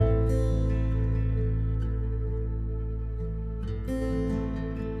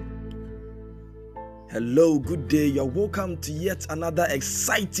Hello, good day. You're welcome to yet another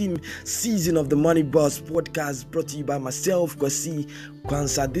exciting season of the Money Boss podcast brought to you by myself, Kwasi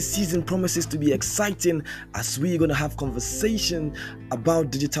Kwansa. This season promises to be exciting as we're going to have conversation about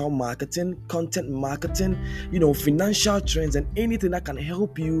digital marketing, content marketing, financial trends, and anything that can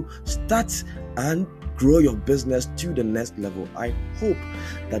help you start and grow your business to the next level. I hope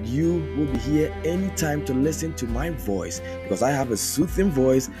that you will be here anytime to listen to my voice because I have a soothing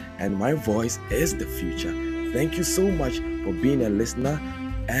voice and my voice is the future. Thank you so much for being a listener,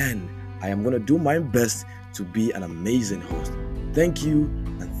 and I am going to do my best to be an amazing host. Thank you,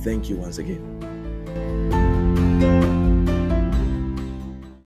 and thank you once again.